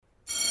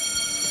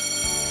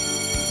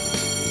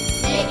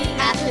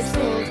After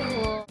School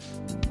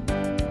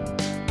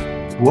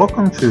Cool.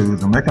 Welcome to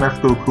the Making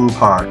After School Cool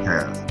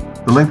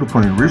podcast, the link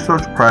between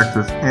research,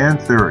 practice, and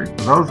theory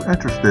for those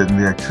interested in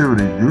the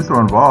activities youth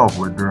are involved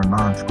with during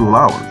non-school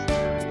hours.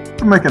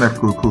 The Making After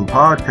School Cool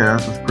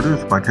podcast is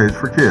produced by Case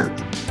for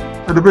Kids,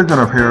 a division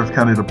of Harris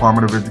County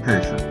Department of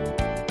Education,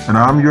 and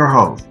I'm your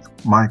host,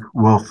 Mike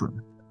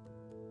Wilson.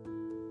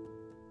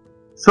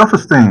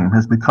 Self-esteem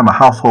has become a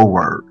household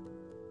word.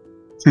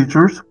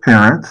 Teachers,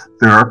 parents,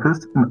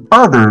 therapists, and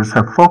others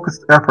have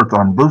focused efforts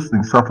on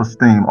boosting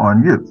self-esteem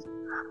on youth,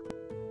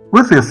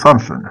 with the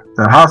assumption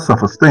that high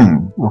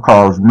self-esteem will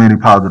cause many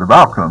positive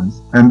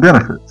outcomes and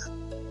benefits.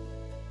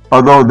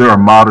 Although there are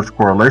modest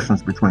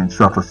correlations between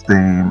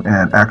self-esteem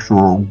and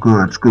actual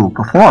good school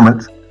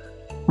performance,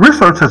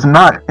 research has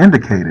not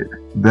indicated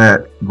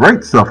that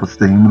great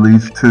self-esteem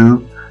leads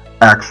to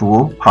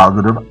actual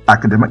positive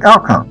academic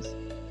outcomes.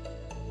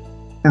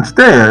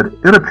 Instead,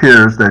 it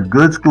appears that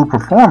good school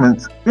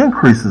performance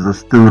increases a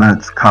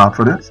student's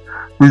confidence,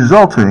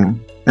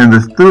 resulting in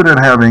the student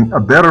having a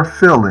better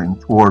feeling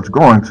towards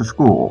going to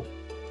school.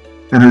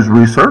 In his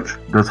research,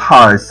 does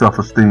high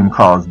self-esteem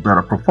cause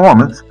better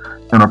performance,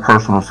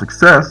 interpersonal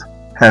success,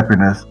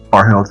 happiness,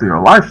 or healthier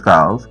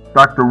lifestyles?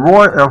 Dr.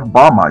 Roy F.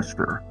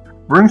 Baumeister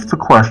brings to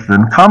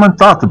question common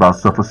thoughts about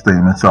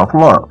self-esteem and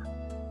self-love.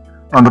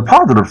 On the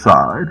positive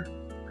side,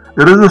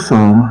 it is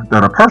assumed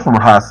that a person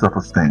with high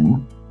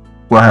self-esteem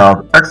will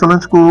have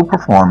excellent school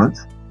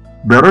performance,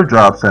 better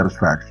job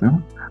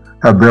satisfaction,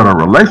 have better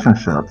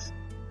relationships,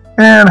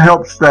 and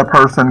helps that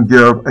person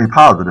give a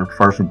positive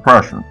first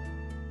impression.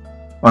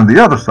 On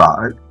the other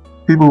side,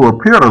 people who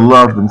appear to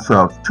love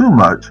themselves too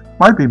much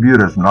might be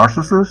viewed as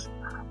narcissists,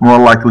 more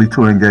likely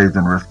to engage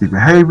in risky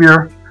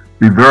behavior,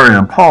 be very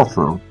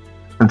impulsive,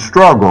 and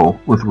struggle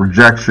with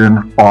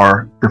rejection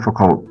or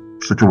difficult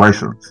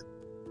situations.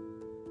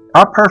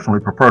 I personally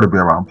prefer to be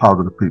around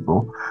positive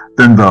people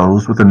than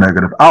those with a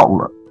negative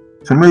outlook.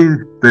 To me,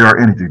 they are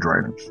energy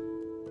drainers.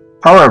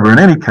 However, in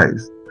any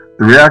case,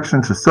 the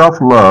reaction to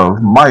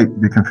self-love might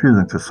be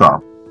confusing to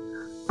some,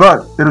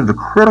 but it is a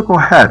critical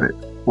habit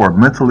for a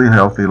mentally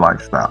healthy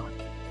lifestyle.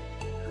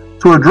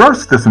 To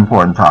address this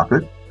important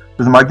topic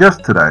is my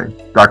guest today,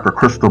 Dr.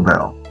 Crystal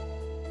Bell.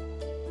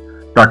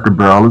 Dr.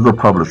 Bell is a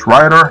published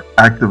writer,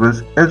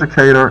 activist,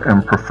 educator,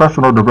 and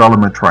professional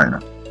development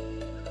trainer.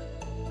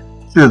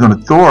 She is an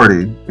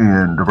authority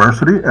in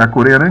diversity,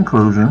 equity, and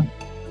inclusion.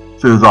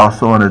 She is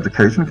also an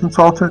education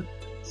consultant,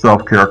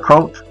 self-care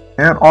coach,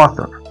 and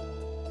author.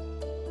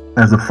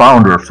 As the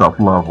founder of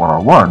Self-Love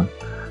 101,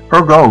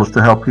 her goal is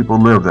to help people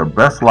live their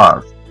best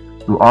lives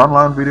through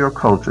online video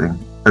coaching,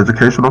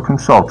 educational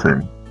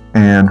consulting,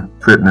 and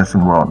fitness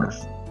and wellness.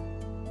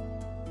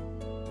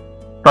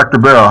 Dr.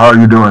 Bell, how are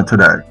you doing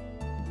today?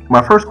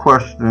 My first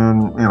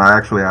question, I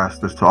actually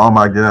asked this to all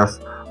my guests,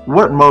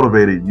 what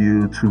motivated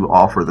you to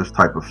offer this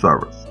type of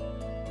service?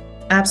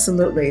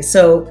 Absolutely.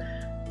 So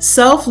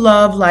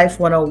Self-Love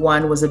Life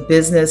 101 was a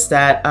business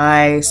that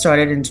I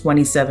started in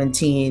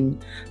 2017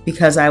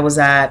 because I was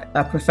at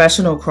a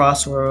professional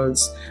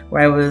crossroads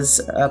where I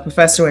was a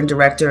professor and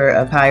director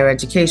of higher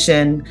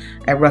education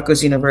at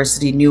Rutgers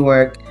University,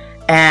 Newark.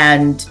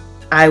 And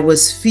I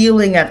was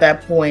feeling at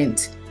that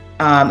point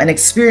and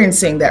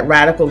experiencing that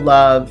radical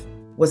love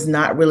was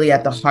not really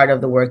at the heart of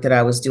the work that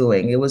I was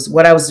doing. It was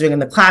what I was doing in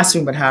the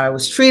classroom, but how I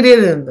was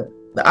treated and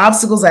the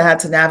obstacles I had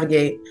to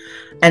navigate.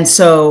 And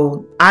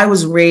so I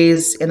was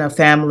raised in a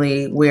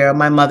family where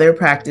my mother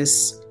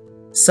practiced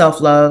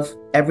self-love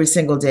every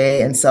single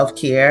day and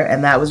self-care.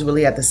 And that was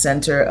really at the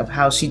center of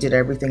how she did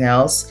everything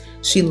else.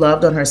 She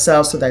loved on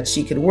herself so that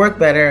she could work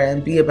better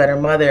and be a better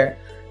mother.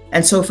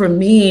 And so for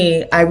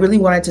me, I really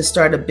wanted to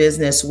start a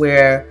business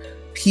where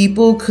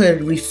people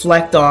could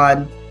reflect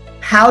on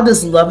how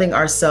does loving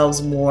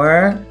ourselves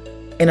more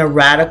in a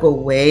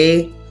radical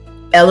way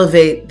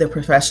elevate the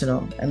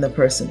professional and the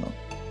personal?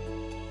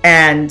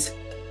 And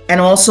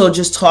also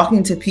just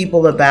talking to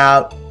people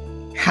about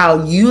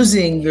how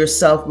using your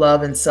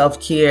self-love and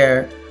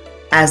self-care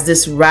as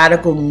this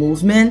radical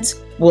movement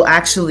will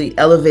actually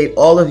elevate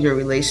all of your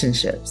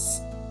relationships.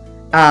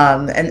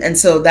 And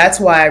so that's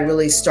why I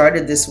really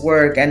started this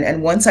work.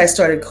 And once I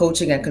started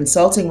coaching and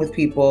consulting with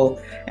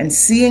people and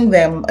seeing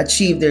them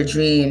achieve their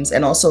dreams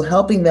and also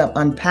helping them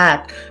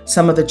unpack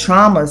some of the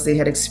traumas they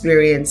had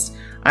experienced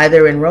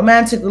either in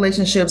romantic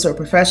relationships or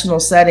professional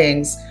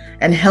settings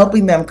and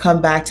helping them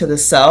come back to the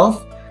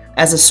self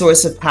as a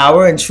source of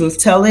power and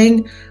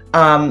truth-telling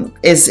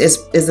is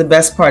the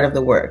best part of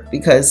the work,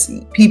 because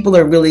people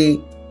are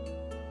really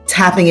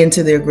tapping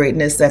into their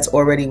greatness that's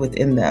already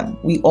within them.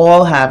 We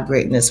all have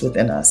greatness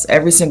within us,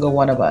 every single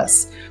one of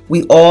us.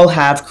 We all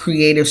have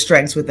creative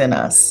strengths within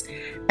us.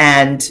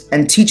 And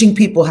teaching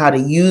people how to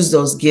use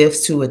those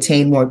gifts to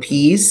attain more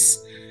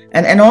peace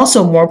and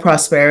also more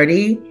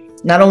prosperity,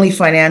 not only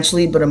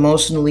financially, but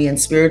emotionally and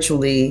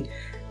spiritually,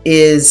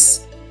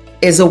 is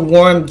a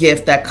warm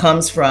gift that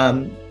comes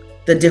from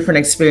the different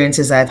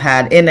experiences I've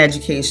had in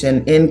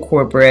education, in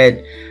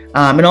corporate,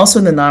 and also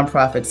in the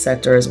nonprofit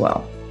sector as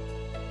well.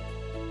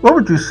 What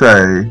would you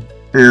say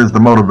is the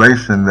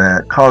motivation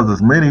that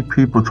causes many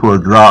people to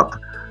adopt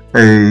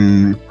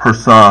a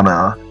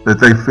persona that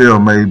they feel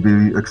may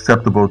be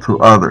acceptable to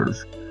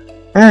others?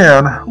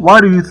 And why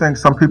do you think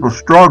some people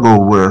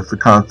struggle with the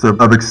concept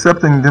of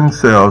accepting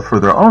themselves for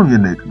their own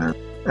uniqueness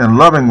and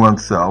loving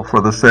oneself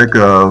for the sake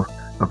of,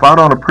 if I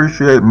don't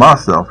appreciate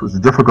myself, it's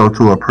difficult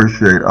to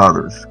appreciate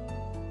others?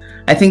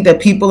 I think that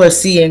people are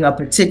seeing a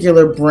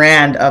particular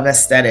brand of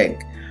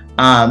aesthetic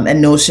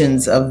and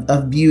notions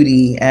of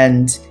beauty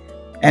and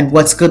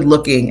what's good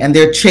looking, and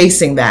they're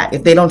chasing that.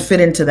 If they don't fit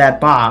into that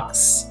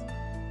box,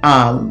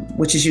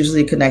 which is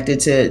usually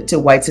connected to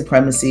white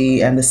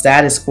supremacy and the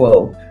status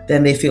quo,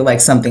 then they feel like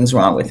something's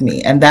wrong with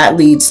me. And that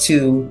leads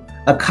to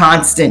a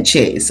constant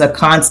chase, a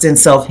constant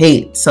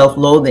self-hate,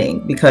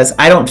 self-loathing, because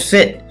I don't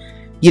fit,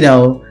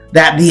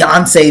 that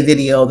Beyonce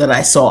video that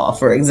I saw,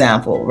 for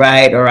example,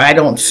 right? Or I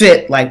don't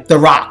fit like The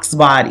Rock's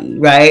body,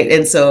 right?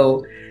 And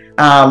so,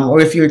 or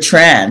if you're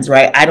trans,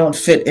 right? I don't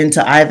fit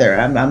into either.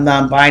 I'm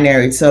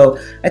non-binary. So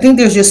I think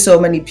there's just so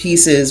many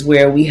pieces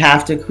where we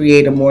have to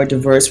create a more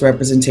diverse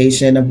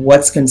representation of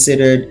what's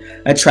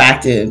considered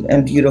attractive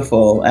and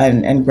beautiful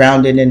and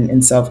grounded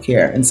in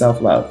self-care and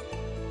self-love.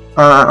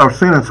 I've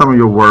seen in some of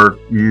your work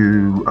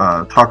you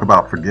talk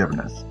about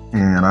forgiveness,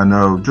 and I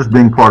know just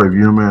being part of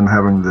human,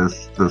 having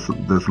this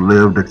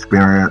lived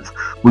experience,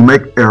 we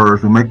make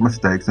errors, we make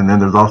mistakes, and then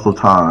there's also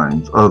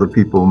times other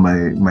people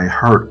may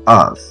hurt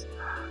us.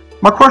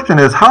 My question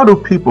is, how do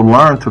people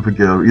learn to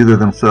forgive either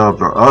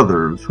themselves or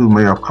others who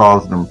may have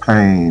caused them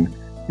pain,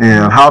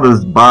 and how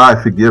does by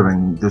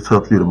forgiving this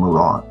help you to move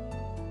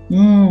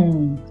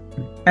on?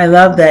 I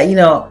love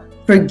that.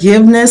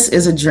 Forgiveness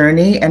is a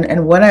journey,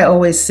 and what I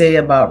always say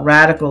about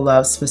radical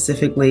love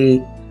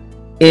specifically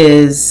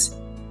is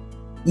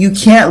you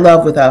can't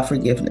love without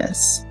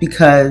forgiveness,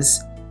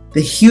 because the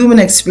human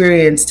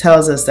experience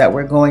tells us that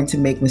we're going to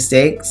make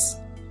mistakes.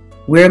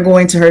 We're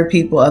going to hurt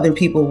people. Other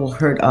people will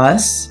hurt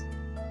us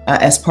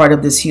as part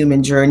of this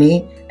human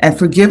journey. And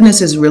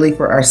forgiveness is really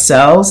for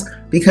ourselves,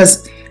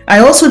 because I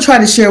also try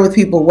to share with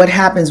people what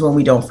happens when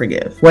we don't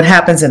forgive, what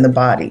happens in the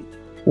body,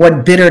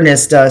 what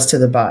bitterness does to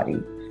the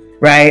body.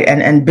 Right?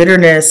 And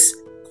bitterness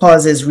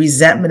causes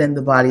resentment in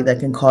the body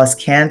that can cause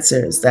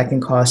cancers, that can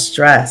cause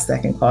stress,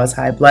 that can cause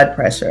high blood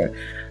pressure.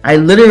 I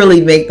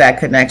literally make that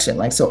connection.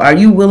 Like, so are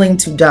you willing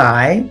to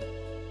die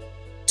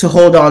to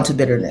hold on to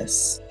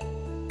bitterness?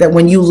 That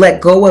when you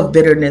let go of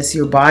bitterness,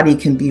 your body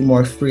can be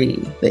more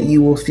free, that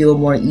you will feel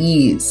more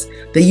ease,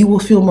 that you will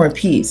feel more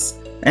peace.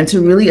 And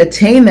to really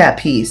attain that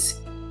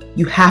peace,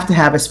 you have to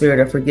have a spirit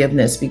of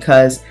forgiveness,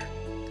 because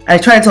I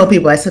try to tell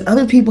people, I said,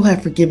 other people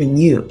have forgiven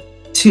you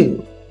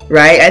too.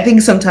 Right? I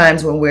think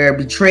sometimes when we're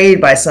betrayed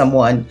by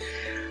someone,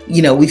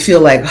 we feel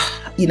like,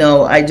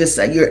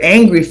 you're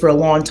angry for a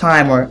long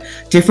time, or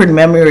different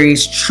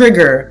memories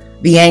trigger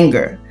the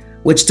anger,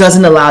 which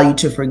doesn't allow you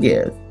to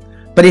forgive.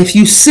 But if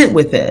you sit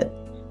with it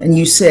and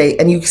you say,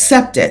 and you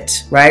accept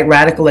it, right?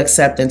 Radical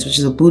acceptance, which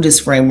is a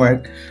Buddhist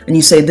framework. And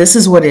you say, this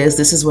is what is,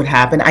 this is what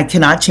happened. I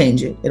cannot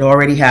change it. It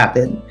already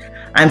happened.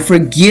 I'm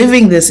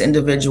forgiving this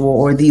individual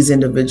or these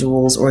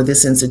individuals or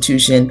this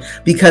institution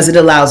because it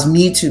allows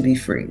me to be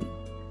free.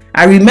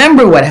 I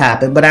remember what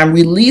happened, but I'm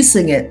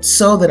releasing it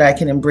so that I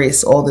can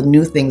embrace all the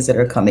new things that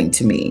are coming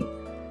to me.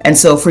 And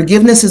so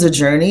forgiveness is a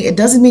journey. It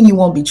doesn't mean you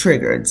won't be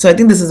triggered. So I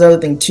think this is the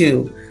other thing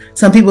too.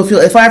 Some people feel,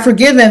 if I've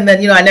forgiven,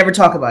 then, I never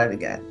talk about it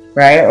again,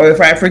 right? Or if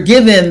I've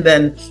forgiven,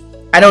 then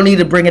I don't need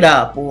to bring it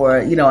up, or,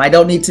 I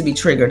don't need to be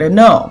triggered. And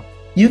no,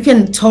 you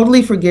can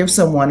totally forgive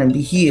someone and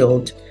be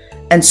healed.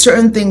 And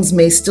certain things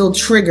may still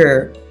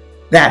trigger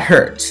that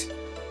hurt.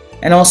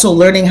 And also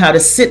learning how to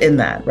sit in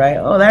that, right?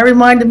 Oh, that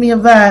reminded me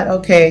of that.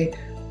 Okay.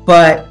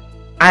 But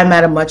I'm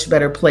at a much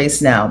better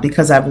place now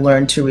because I've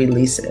learned to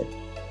release it.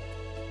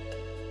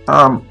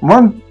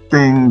 One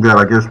thing that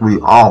I guess we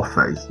all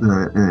face,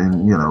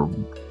 and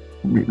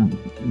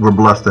we're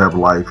blessed to have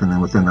life, and then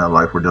within that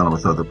life, we're dealing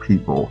with other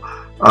people.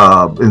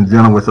 In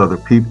dealing with other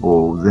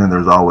people, then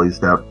there's always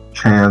that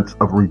chance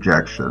of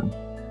rejection.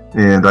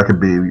 And that could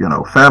be,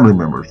 family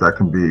members, that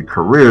can be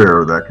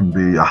career, that can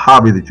be a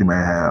hobby that you may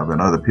have,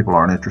 and other people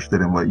aren't interested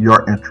in what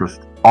your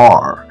interests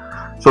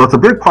are. So it's a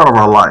big part of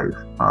our life.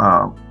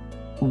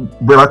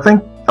 But I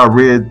think I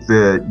read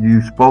that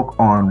you spoke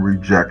on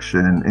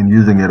rejection and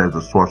using it as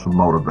a source of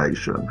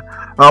motivation.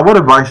 What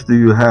advice do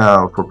you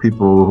have for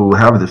people who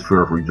have this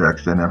fear of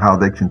rejection, and how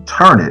they can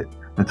turn it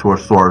into a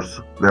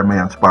source that may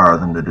inspire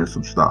them to do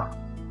some stuff?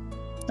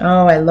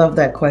 Oh, I love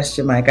that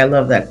question, Mike. I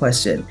love that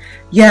question.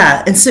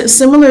 Yeah, and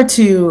similar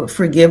to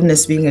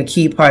forgiveness being a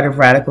key part of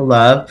radical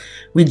love,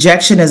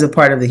 rejection is a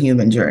part of the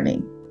human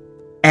journey.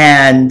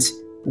 And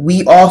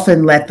we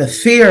often let the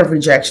fear of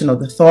rejection or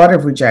the thought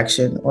of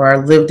rejection or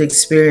our lived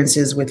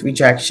experiences with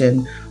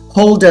rejection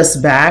hold us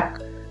back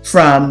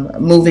from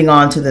moving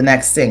on to the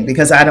next thing,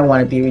 because I don't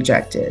want to be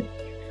rejected.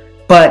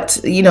 But,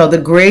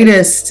 the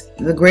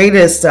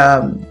greatest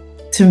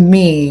to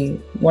me,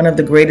 one of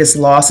the greatest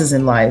losses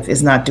in life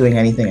is not doing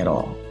anything at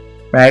all,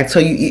 right? So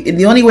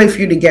the only way for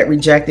you to get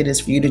rejected is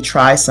for you to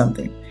try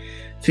something,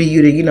 for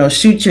you to,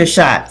 shoot your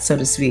shot, so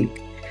to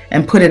speak.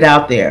 and put it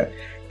out there.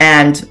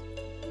 And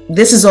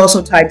this is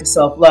also tied to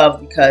self-love,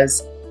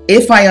 because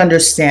if I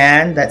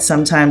understand that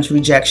sometimes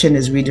rejection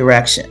is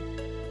redirection,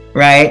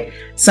 right?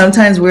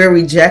 Sometimes we're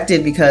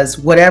rejected because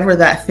whatever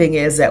that thing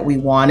is that we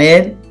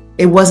wanted,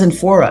 it wasn't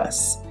for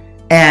us.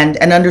 And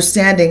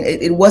understanding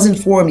it wasn't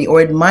for me,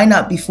 or it might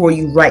not be for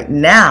you right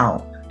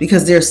now,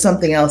 because there's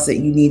something else that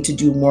you need to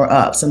do more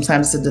of.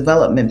 Sometimes it's a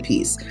development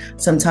piece.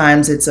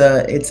 Sometimes it's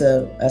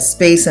a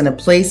space and a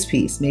place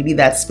piece. Maybe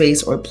that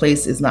space or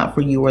place is not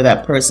for you, or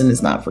that person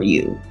is not for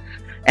you.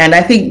 And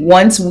I think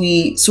once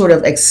we sort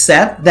of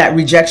accept that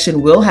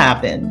rejection will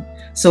happen,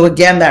 so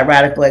again, that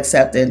radical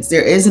acceptance,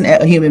 there isn't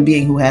a human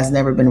being who has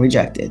never been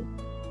rejected.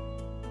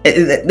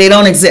 They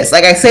don't exist.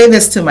 Like I say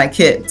this to my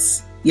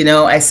kids,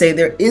 I say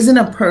there isn't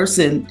a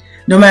person,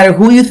 no matter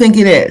who you think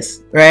it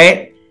is,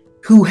 right,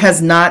 who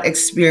has not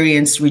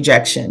experienced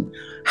rejection.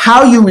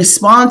 How you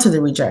respond to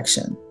the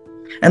rejection.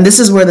 And this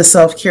is where the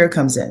self-care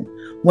comes in.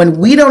 When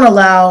we don't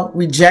allow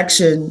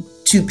rejection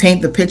to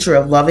paint the picture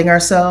of loving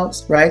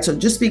ourselves, right? So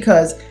just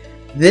because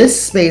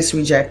this space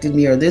rejected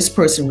me or this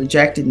person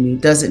rejected me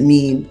doesn't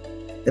mean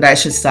that I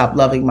should stop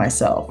loving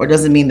myself, or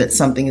doesn't mean that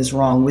something is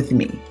wrong with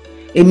me.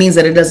 It means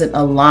that it doesn't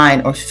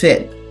align or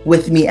fit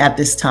with me at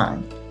this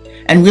time.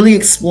 And really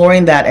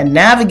exploring that and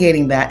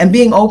navigating that and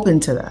being open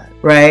to that,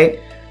 right?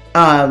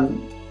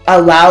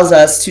 Allows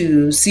us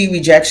to see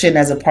rejection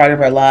as a part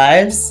of our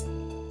lives,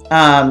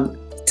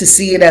 to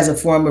see it as a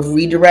form of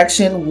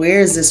redirection.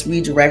 Where is this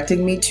redirecting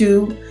me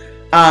to?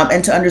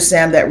 And to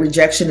understand that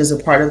rejection is a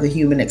part of the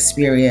human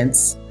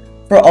experience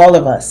for all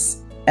of us.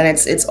 And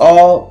it's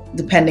all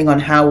depending on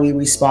how we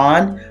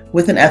respond,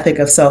 with an ethic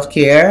of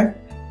self-care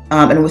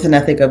and with an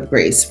ethic of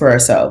grace for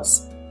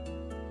ourselves.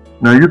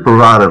 Now, you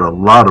provided a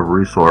lot of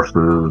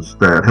resources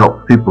that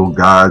help people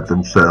guide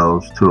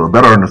themselves to a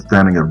better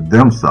understanding of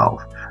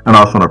themselves and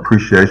also an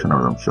appreciation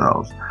of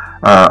themselves.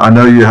 I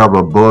know you have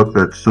a book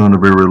that's soon to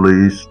be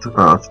released,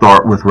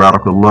 Start with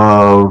Radical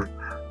Love,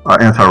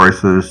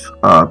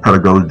 Anti-Racist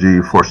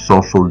Pedagogy for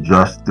Social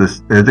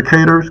Justice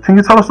Educators. Can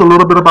you tell us a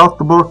little bit about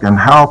the book and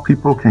how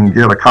people can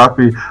get a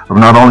copy of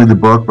not only the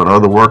book, but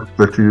other work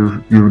that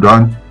you've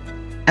done?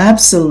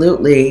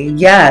 Absolutely.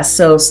 Yeah.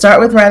 So Start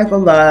with Radical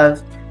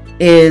Love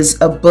is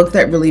a book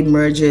that really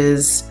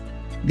merges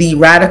the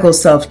radical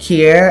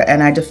self-care,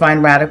 and I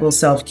define radical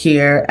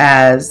self-care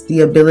as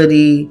the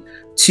ability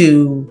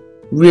to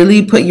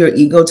really put your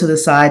ego to the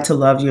side to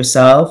love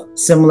yourself,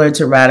 similar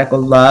to radical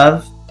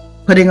love,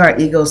 putting our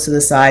egos to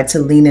the side to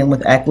lean in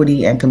with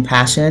equity and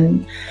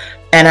compassion.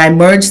 And I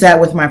merge that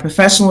with my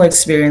professional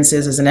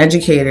experiences as an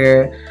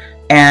educator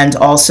and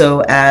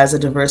also as a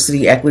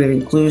diversity, equity,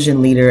 and inclusion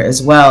leader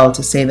as well,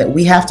 to say that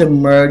we have to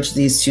merge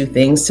these two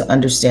things to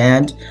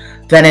understand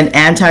that an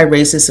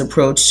anti-racist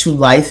approach to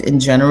life in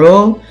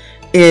general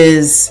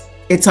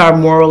it's our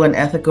moral and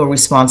ethical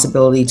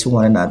responsibility to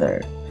one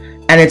another.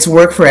 And it's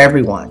work for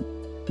everyone.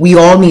 We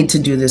all need to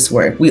do this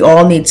work. We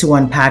all need to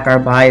unpack our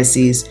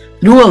biases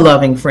through a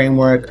loving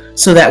framework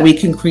so that we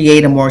can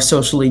create a more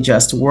socially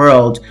just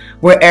world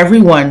where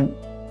everyone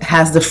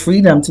has the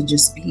freedom to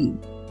just be.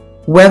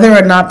 Whether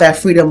or not that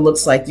freedom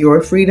looks like your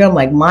freedom,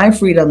 like my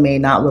freedom may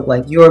not look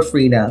like your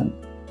freedom,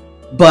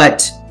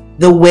 but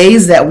the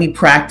ways that we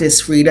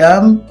practice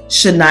freedom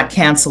should not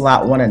cancel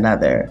out one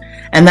another.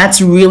 And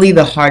that's really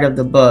the heart of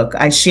the book.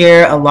 I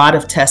share a lot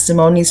of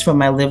testimonies from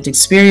my lived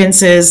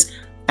experiences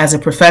as a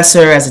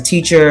professor, as a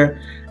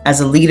teacher, as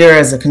a leader,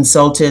 as a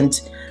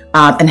consultant,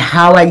 and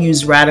how I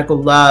use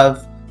radical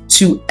love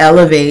to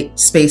elevate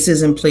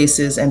spaces and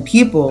places and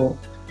people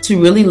to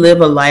really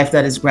live a life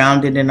that is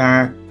grounded in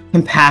our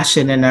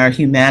compassion and our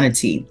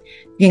humanity.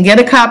 You can get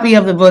a copy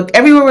of the book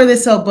everywhere where they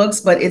sell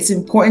books, but it's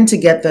important to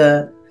get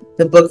the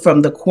book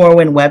from the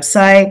Corwin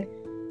website.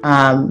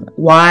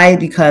 Why?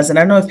 Because, and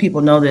I don't know if people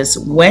know this,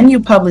 when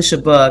you publish a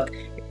book,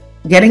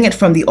 getting it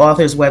from the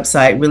author's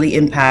website really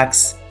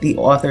impacts the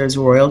author's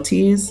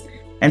royalties.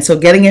 And so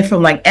getting it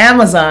from like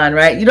Amazon,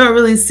 right? You don't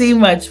really see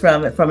much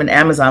from it from an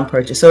Amazon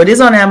purchase. So it is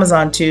on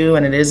Amazon too,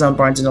 and it is on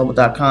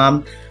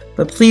barnesandnoble.com.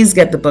 But please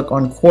get the book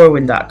on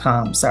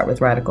corwin.com. Start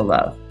with Radical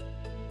Love.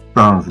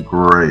 Sounds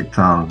great.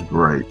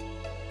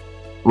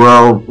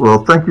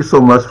 Well, thank you so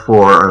much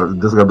for,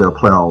 this is going to be a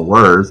play on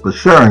words, but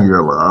sharing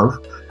your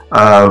love.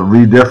 I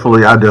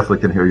definitely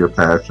can hear your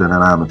passion, and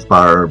I'm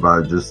inspired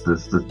by just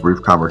this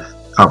brief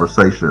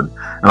conversation.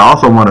 And I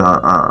also want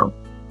to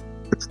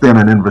extend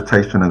an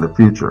invitation in the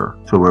future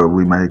to where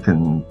we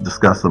can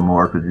discuss some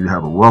more, because you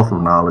have a wealth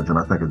of knowledge, and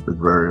I think it's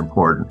very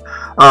important.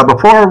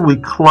 Before we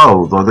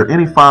close, are there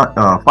any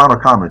final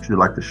comments you'd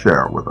like to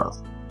share with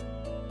us?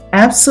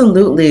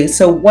 Absolutely.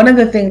 So one of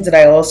the things that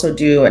I also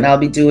do, and I'll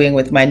be doing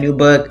with my new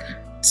book,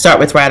 Start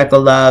with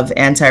Radical Love,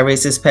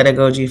 Anti-Racist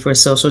Pedagogy for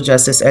Social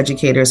Justice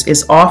Educators,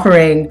 is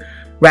offering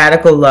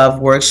Radical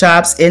Love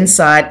workshops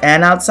inside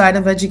and outside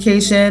of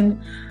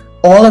education.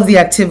 All of the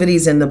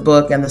activities in the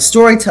book and the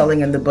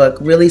storytelling in the book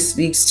really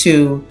speaks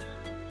to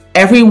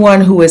everyone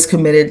who is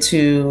committed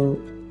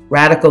to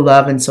radical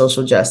love and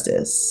social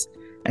justice.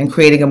 and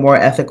creating a more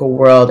ethical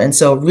world. And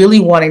so really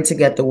wanting to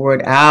get the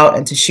word out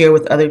and to share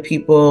with other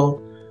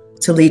people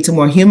to lead to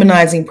more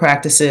humanizing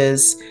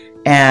practices.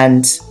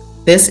 And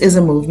this is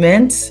a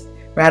movement.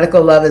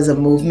 Radical Love is a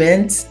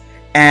movement.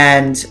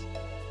 And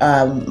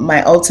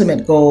my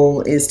ultimate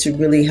goal is to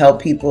really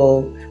help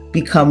people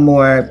become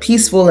more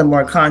peaceful and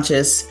more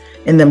conscious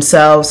in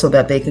themselves so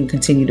that they can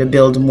continue to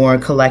build more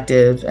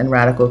collective and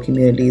radical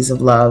communities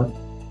of love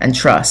and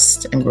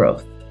trust and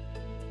growth.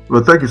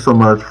 Well, thank you so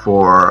much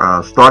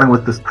for starting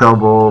with this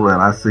pebble,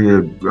 and I see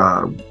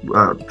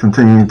it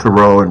continuing to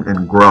roll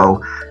and grow,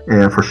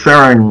 and for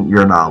sharing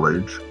your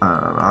knowledge.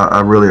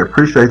 I really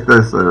appreciate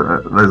this.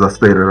 As I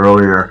stated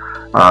earlier,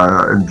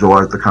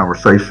 enjoyed the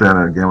conversation,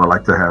 and again, I'd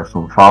like to have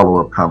some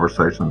follow-up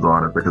conversations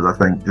on it, because I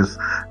think just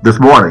this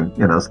morning,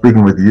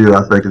 speaking with you,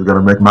 I think is going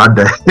to make my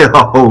day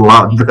a whole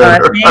lot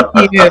better.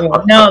 Thank you.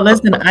 No,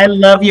 listen, I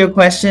love your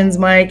questions,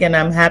 Mike, and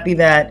I'm happy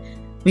that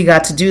we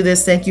got to do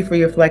this. Thank you for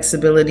your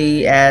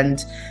flexibility,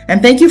 and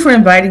thank you for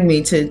inviting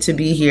me to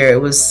be here.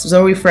 It was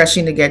so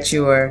refreshing to get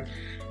your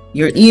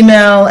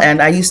email.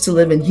 And I used to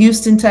live in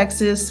Houston,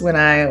 Texas, when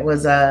I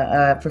was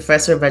a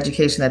professor of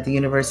education at the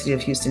University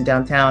of Houston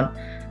downtown.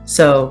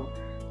 So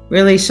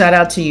really shout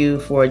out to you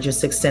for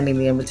just extending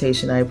the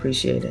invitation. I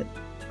appreciate it.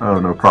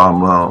 Oh, no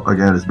problem. Well,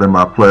 again, it's been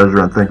my pleasure,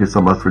 and thank you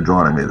so much for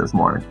joining me this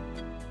morning.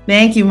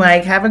 Thank you,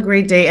 Mike. Have a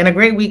great day and a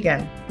great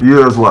weekend.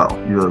 You as well.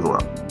 You as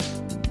well.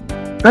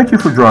 Thank you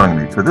for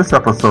joining me for this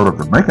episode of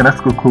the Making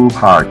Ethical Cool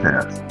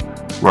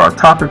podcast, where our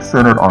topic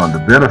centered on the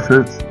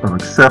benefits of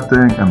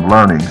accepting and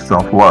learning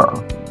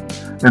self-love,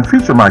 and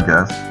feature my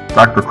guest,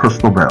 Dr.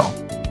 Crystal Bell,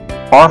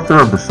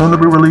 author of the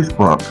soon-to-be-released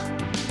book,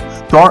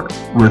 Start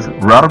with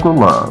Radical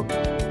Love,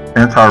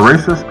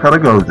 Anti-Racist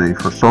Pedagogy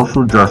for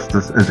Social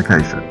Justice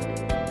Education.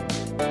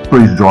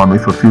 Please join me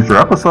for future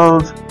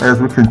episodes as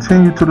we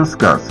continue to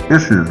discuss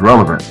issues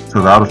relevant to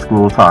the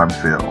out-of-school time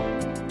field.